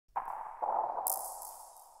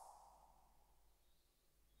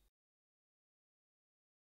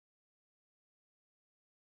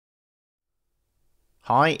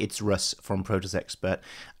Hi, it's Russ from Pro Tools Expert,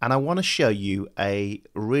 and I want to show you a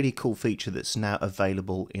really cool feature that's now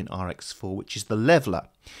available in RX4, which is the leveler.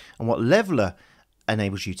 And what leveler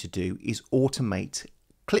enables you to do is automate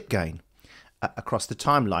clip gain across the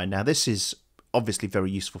timeline. Now, this is obviously very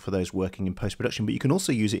useful for those working in post-production, but you can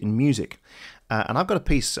also use it in music. And I've got a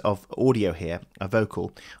piece of audio here, a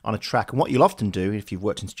vocal, on a track. And what you'll often do, if you've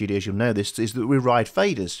worked in studios, you'll know this, is that we ride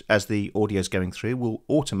faders as the audio is going through. We'll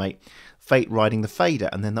automate riding the fader,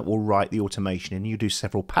 and then that will write the automation, and you do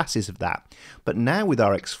several passes of that. But now with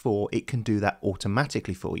RX4, it can do that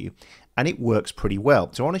automatically for you, and it works pretty well.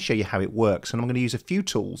 So I want to show you how it works, and I'm going to use a few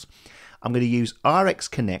tools. I'm going to use RX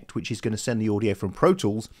Connect, which is going to send the audio from Pro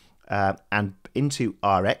Tools and into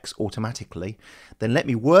RX automatically, then let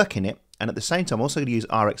me work in it, and at the same time I'm also going to use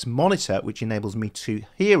RX Monitor, which enables me to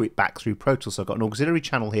hear it back through Pro Tools. So I've got an auxiliary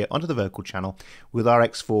channel here onto the vocal channel with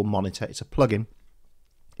RX4 Monitor. It's a plugin.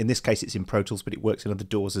 In this case it's in Pro Tools, but it works in other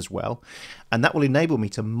DAWs as well, and that will enable me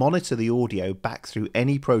to monitor the audio back through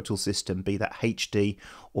any Pro Tools system, be that HD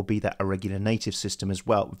or be that a regular native system as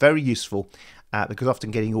well. Very useful because often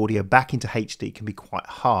getting audio back into HD can be quite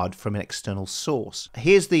hard from an external source.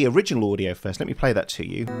 Here's the original audio first. Let me play that to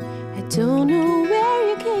you. I don't know where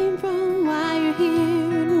you came from, why you're here,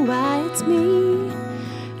 and why it's me.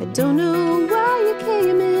 I don't know why you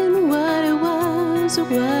came in, what it was or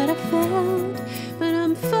what I felt, but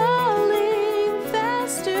I'm falling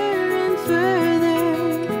faster and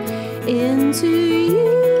further into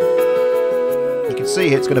you. You can see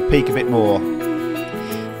it's going to peak a bit more.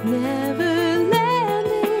 Never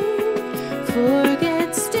landing,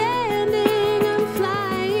 forget standing, I'm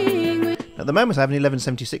flying. At the moment I have an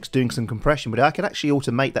 1176 doing some compression, but I can actually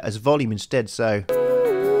automate that as volume instead, so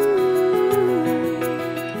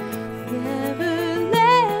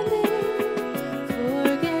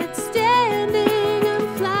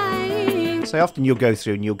So often you'll go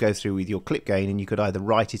through with your clip gain, and you could either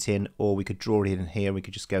write it in, or we could draw it in here. We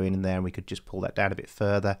could just go in and there, and we could just pull that down a bit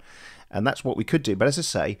further, and that's what we could do. But as I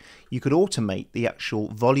say, you could automate the actual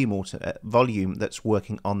volume that's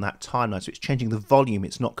working on that timeline. So it's changing the volume;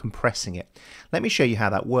 it's not compressing it. Let me show you how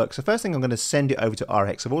that works. So first thing, I'm going to send it over to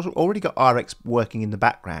RX. I've also already got RX working in the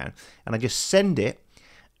background, and I just send it,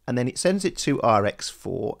 and then it sends it to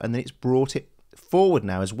RX4, and then it's brought it forward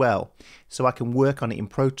now as well, so I can work on it in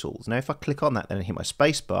Pro Tools. Now if I click on that then and hit my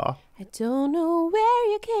space bar, I don't know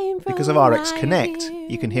where you came from, because of RX Connect,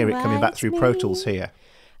 you can hear it coming back through Pro Tools here.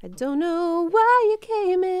 I don't know why you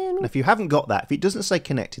came in. And if you haven't got that, if it doesn't say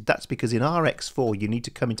connected, that's because in RX4 you need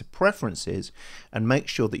to come into preferences and make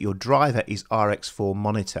sure that your driver is RX4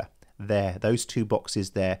 Monitor. There, those two boxes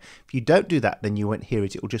there. If you don't do that, then you won't hear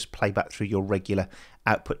it. It will just play back through your regular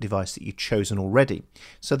output device that you've chosen already.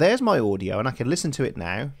 So there's my audio, and I can listen to it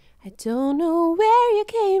now. I don't know where you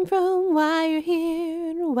came from, why you're here,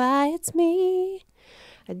 and why it's me.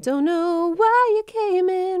 I don't know why you came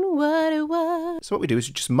in, what it was. So what we do is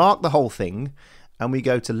just mark the whole thing, and we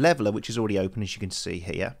go to leveler, which is already open, as you can see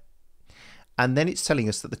here. And then it's telling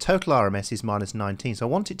us that the total RMS is -19. So I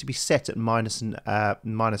want it to be set at minus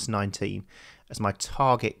 19 as my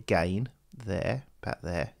target gain there, about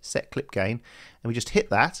there, set clip gain. And we just hit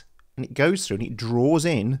that, and it goes through and it draws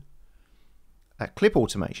in that clip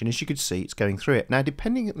automation. As you can see, it's going through it. Now,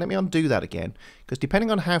 let me undo that again, because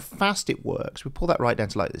depending on how fast it works, we pull that right down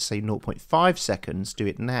to like this, say 0.5 seconds, do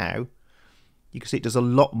it now. You can see it does a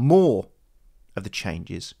lot more of the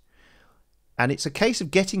changes. And it's a case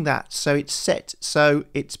of getting that so it's set so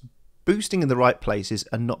it's boosting in the right places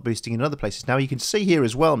and not boosting in other places. Now you can see here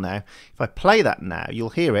as well now, if I play that now,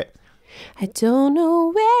 you'll hear it. I don't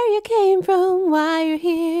know where you came from, why you're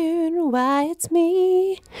here, and why it's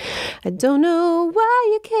me. I don't know why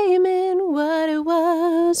you came in, what it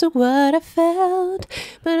was or what I felt,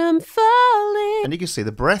 but I'm falling. And you can see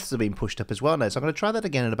the breaths are being pushed up as well now. So I'm going to try that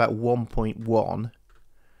again at about 1.1.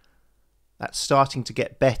 That's starting to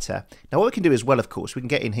get better. Now what we can do as well, of course, we can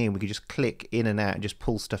get in here and we can just click in and out and just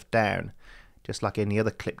pull stuff down, just like any other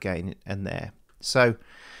clip gain in there. So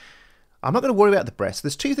I'm not going to worry about the breaths.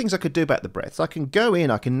 There's two things I could do about the breaths. I can go in,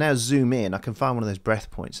 I can now zoom in, I can find one of those breath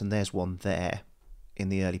points, and there's one there in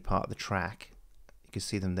the early part of the track. You can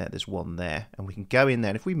see them there, there's one there. And we can go in there,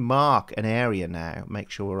 and if we mark an area now, make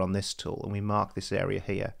sure we're on this tool, and we mark this area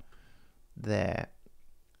here, there,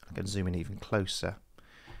 I can zoom in even closer.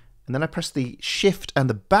 And then I press the shift and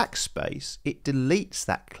the backspace, it deletes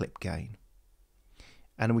that clip gain.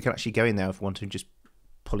 And we can actually go in there if we want to and just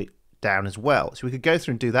pull it down as well. So we could go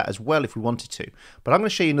through and do that as well if we wanted to. But I'm going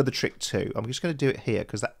to show you another trick too. I'm just going to do it here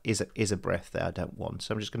because that is a breath there I don't want.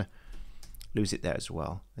 So I'm just going to lose it there as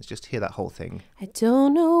well. Let's just hear that whole thing. I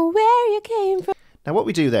don't know where you came from. Now what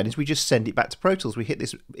we do then is we just send it back to Pro Tools. We hit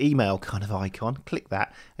this email kind of icon, click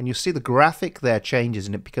that, and you'll see the graphic there changes,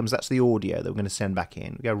 and it becomes, that's the audio that we're going to send back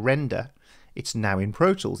in. We go render. It's now in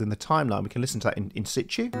Pro Tools in the timeline. We can listen to that in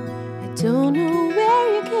situ. I don't know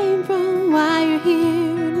where you came from, why you're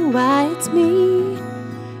here, and why it's me.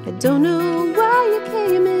 I don't know why you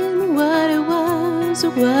came in, what it was,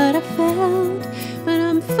 or what I felt, but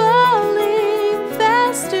I'm falling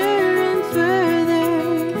faster and further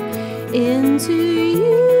into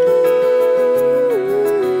you.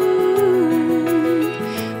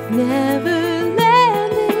 Never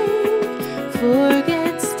landing,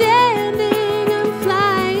 forget standing, I'm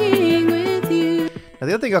flying with you. Now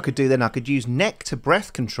the other thing I could do then, I could use Nectar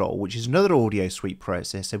breath control, which is another audio suite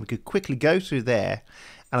process, and we could quickly go through there,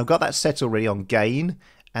 and I've got that set already on gain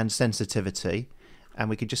and sensitivity, and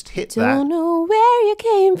we could just hit that. Don't know where you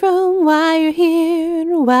came from, why you're here,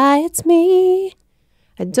 and why it's me.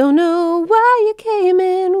 I don't know why you came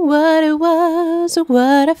in, what it was, or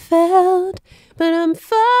what I felt, but I'm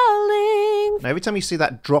falling. Now every time you see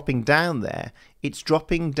that dropping down there, it's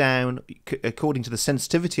dropping down according to the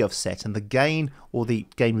sensitivity of set and the gain or the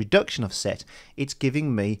gain reduction of set. It's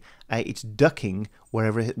giving me it's ducking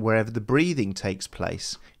wherever the breathing takes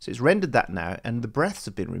place. So it's rendered that now, and the breaths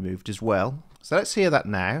have been removed as well. So let's hear that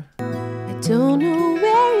now. I don't know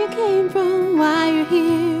where you came from, why you're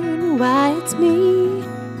here, and why it's me.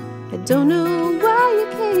 I don't know why you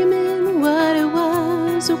came in, what it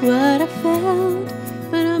was, or what I felt,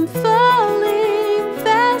 but I'm falling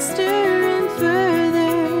faster and further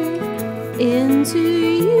into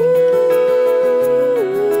you.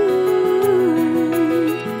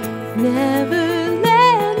 Never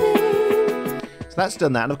landing. So that's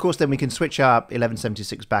done that, and of course then we can switch our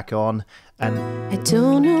 1176 back on, and I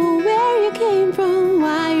don't know where you came from,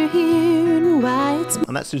 why you're here, and why it's me.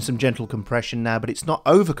 and that's doing some gentle compression now, but it's not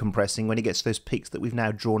over compressing when it gets to those peaks that we've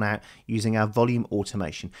now drawn out using our volume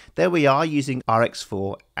automation. There we are using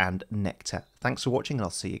RX4 and Nectar. Thanks for watching, and I'll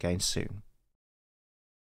see you again soon.